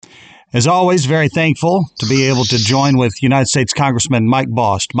As always, very thankful to be able to join with United States Congressman Mike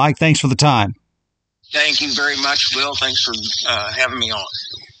Bost. Mike, thanks for the time. Thank you very much, Will. Thanks for having me on.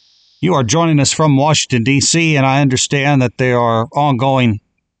 You are joining us from Washington, D.C., and I understand that there are ongoing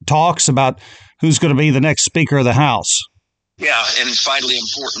talks about who's going to be the next Speaker of the House. Yeah, and it's vitally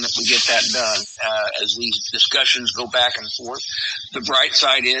important that we get that done as these discussions go back and forth. The bright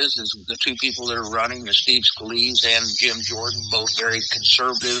side is the two people that are running are Steve Scalise and Jim Jordan, both very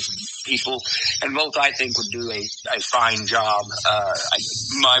conservative people, and both I think would do a fine job. I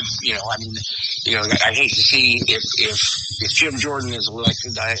hate to see if Jim Jordan is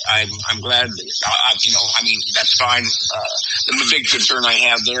elected. I'm glad. That's fine. The big concern I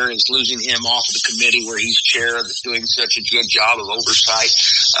have there is losing him off the committee where he's chair, that's doing such a good job of oversight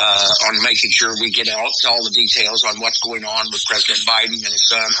on making sure we get all the details on what's going on with President Biden and his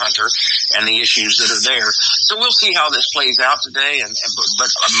son Hunter and the issues that are there. So we'll see how this plays out today.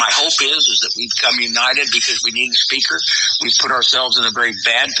 But my hope is that we've come united because we need a speaker. We've put ourselves in a very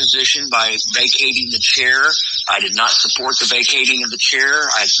bad position by vacating the chair. I did not support the vacating of the chair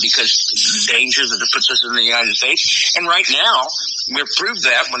because the dangers that it puts us in the United States. And right now, we've proved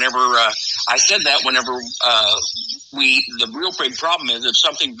that whenever I said that whenever the real big problem is if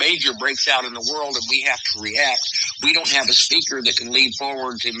something major breaks out in the world and we have to react, we don't have a speaker that can lead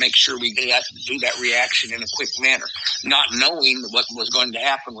forward to make sure we do that reaction in a quick manner, not knowing what was going to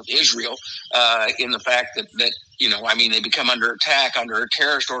happen with Israel in the fact that they become under attack under a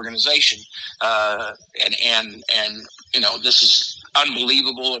terrorist organization, this is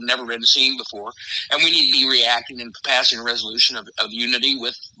unbelievable and never been seen before. And we need to be reacting and passing a resolution of unity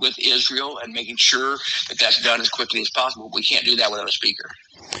with Israel and making sure that that's done as quickly as possible. We can't do that without a speaker.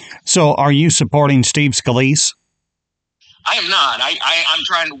 So are you supporting Steve Scalise? I am not. I'm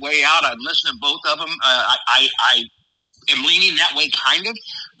trying to weigh out. I've listened to both of them. I am leaning that way kind of,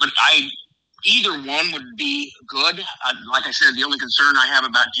 but either one would be good. Like I said, the only concern I have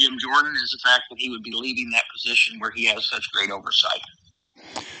about Jim Jordan is the fact that he would be leaving that position where he has such great oversight.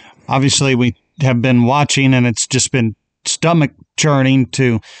 Obviously, we have been watching, and it's just been stomach churning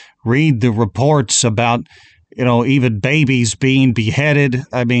to read the reports about, even babies being beheaded.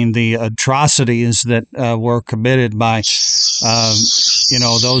 I mean, the atrocities that were committed by,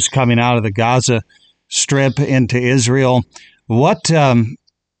 those coming out of the Gaza Strip into Israel. What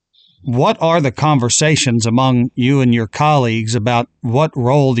are the conversations among you and your colleagues about what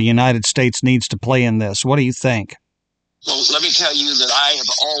role the United States needs to play in this? What do you think? Well, let me tell you that I have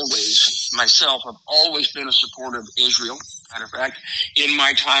always been a supporter of Israel. Matter of fact, in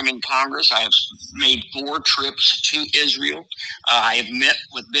my time in Congress, I have made 4 trips to Israel. I have met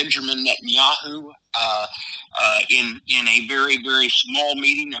with Benjamin Netanyahu in a very, very small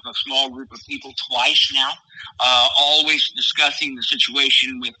meeting of a small group of people twice now, always discussing the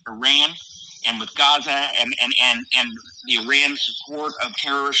situation with Iran and with Gaza and the Iran support of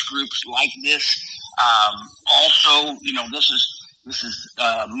terrorist groups like this. Also, this is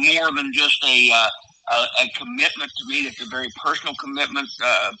more than just a commitment to me. It's a very personal commitment,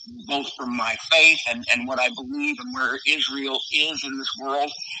 both from my faith and what I believe and where Israel is in this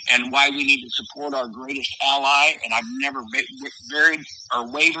world and why we need to support our greatest ally. And I've never varied or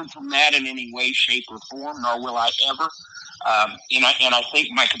wavered from that in any way, shape, or form, nor will I ever. And I think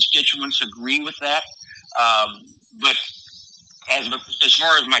my constituents agree with that. But as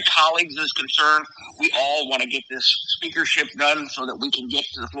far as my colleagues is concerned, we all want to get this speakership done so that we can get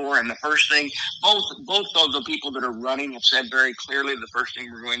to the floor. And the first thing, both of the people that are running have said very clearly, the first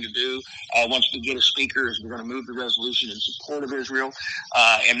thing we're going to do once we get a speaker is we're going to move the resolution in support of Israel,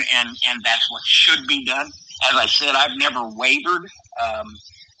 and that's what should be done. As I said, I've never wavered.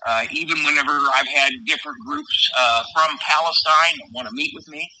 Even whenever I've had different groups from Palestine that want to meet with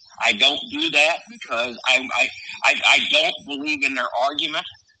me, I don't do that because I don't believe in their argument.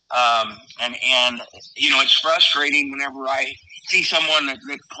 It's frustrating whenever I see someone that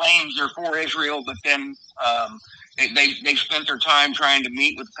claims they're for Israel, but then they've spent their time trying to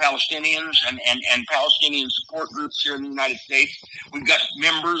meet with Palestinians and Palestinian support groups here in the United States. We've got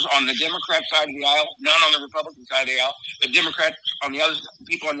members on the Democrat side of the aisle, none on the Republican side of the aisle, but Democrats on the other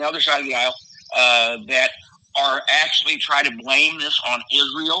people on the other side of the aisle that are actually trying to blame this on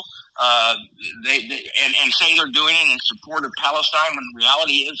Israel. And say they're doing it in support of Palestine when the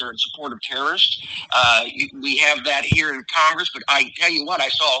reality is they're in support of terrorists. We have that here in Congress, but I tell you what, I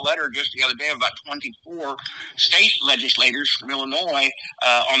saw a letter just the other day of about 24 state legislators from Illinois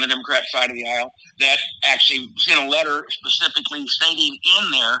on the Democrat side of the aisle that actually sent a letter specifically stating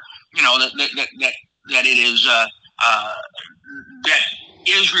in there, that it is that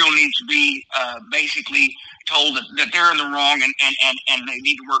Israel needs to be basically told that they're in the wrong, and they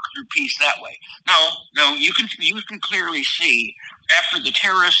need to work through peace that way. No, you can clearly see after the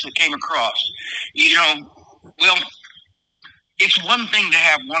terrorists that came across, well, it's one thing to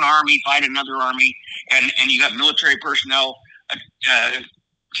have one army fight another army, and you got military personnel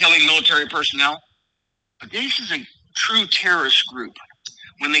killing military personnel, but this is a true terrorist group.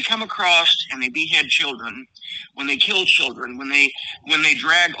 When they come across and they behead children, when they kill children, when they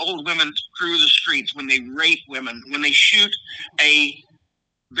drag old women through the streets, when they rape women, when they shoot a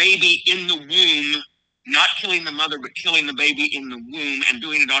baby in the womb, not killing the mother, but killing the baby in the womb and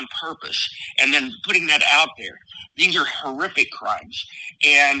doing it on purpose, and then putting that out there. These are horrific crimes.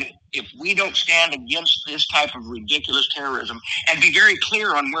 And if we don't stand against this type of ridiculous terrorism and be very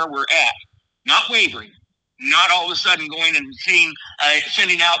clear on where we're at, not wavering, not all of a sudden going and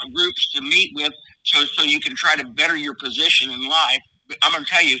sending out groups to meet with so you can try to better your position in life. But I'm going to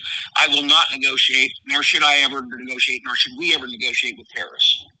tell you, I will not negotiate, nor should I ever negotiate, nor should we ever negotiate with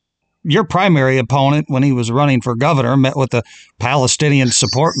terrorists. Your primary opponent, when he was running for governor, met with the Palestinian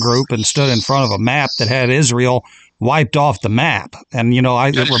support group and stood in front of a map that had Israel wiped off the map. And,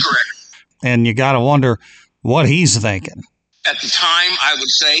 That is correct. And you got to wonder what he's thinking. At the time, I would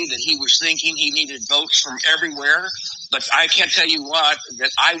say that he was thinking he needed votes from everywhere, but I can't tell you what, that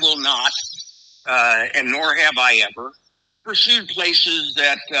I will not, and nor have I ever, pursued places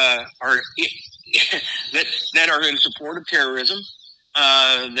that are that are in support of terrorism,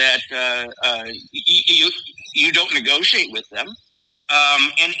 that you don't negotiate with them,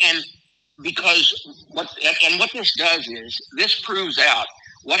 and because what this does is this proves out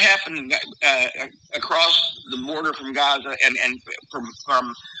what happened across the border from Gaza and from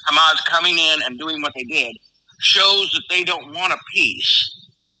Hamas coming in and doing what they did shows that they don't want a peace.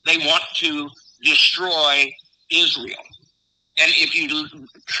 They want to destroy Israel. And if you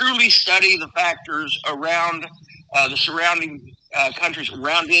truly study the factors around the surrounding countries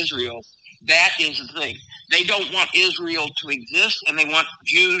around Israel, that is the thing. They don't want Israel to exist, and they want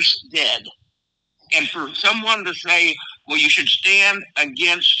Jews dead. And for someone to say, well, you should stand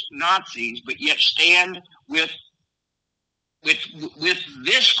against Nazis, but yet stand with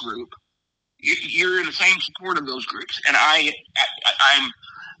this group, you're in the same support of those groups. And I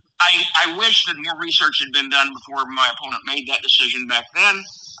wish that more research had been done before my opponent made that decision back then.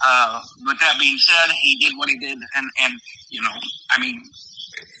 But that being said, he did what he did, and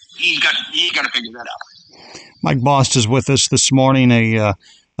he's got to figure that out. Mike Bost is with us this morning. A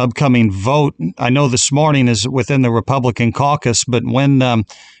upcoming vote, I know this morning, is within the Republican caucus, but when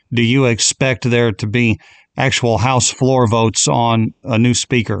do you expect there to be actual House floor votes on a new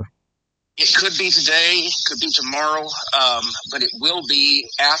speaker? It could be today, it could be tomorrow, but it will be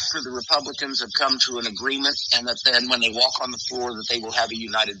after the Republicans have come to an agreement, and that then when they walk on the floor, that they will have a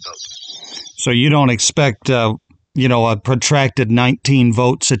united vote. So you don't expect, a protracted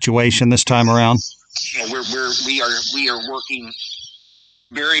 19-vote situation this time around? We are working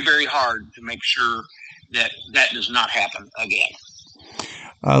very, very hard to make sure that does not happen again.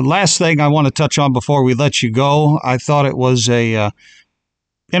 Last thing I want to touch on before we let you go, I thought it was a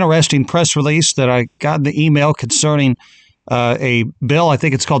interesting press release that I got in the email concerning a bill. I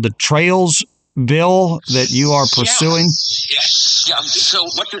think it's called the Trails Bill that you are pursuing. Yeah. So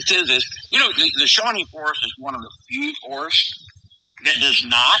what this is the Shawnee Forest is one of the few forests that does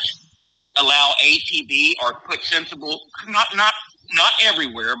not allow ATV or put sensible, not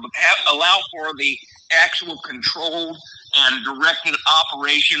everywhere, but allow for the actual controlled and directed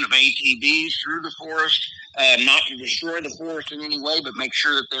operation of ATVs through the forest, not to destroy the forest in any way, but make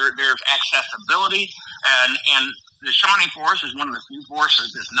sure that there's accessibility. And the Shawnee Forest is one of the few forests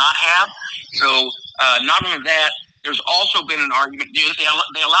that does not have. So not only that, there's also been an argument. They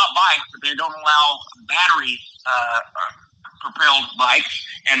allow bikes, but they don't allow battery propelled bikes.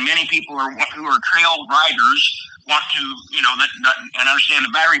 And many people who are trail riders want to, and understand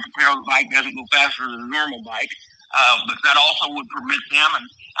the battery propelled bike doesn't go faster than a normal bike. But that also would permit them, and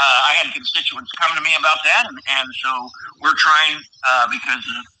I had constituents come to me about that, and so we're trying because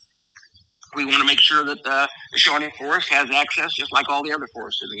we want to make sure that the Shawnee Forest has access just like all the other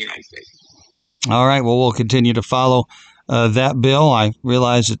forests in the United States. All right, well, we'll continue to follow that bill. I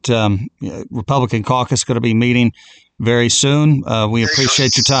realize that Republican caucus is going to be meeting very soon. We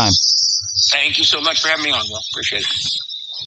appreciate your time. Thank you so much for having me on, Will. Appreciate it.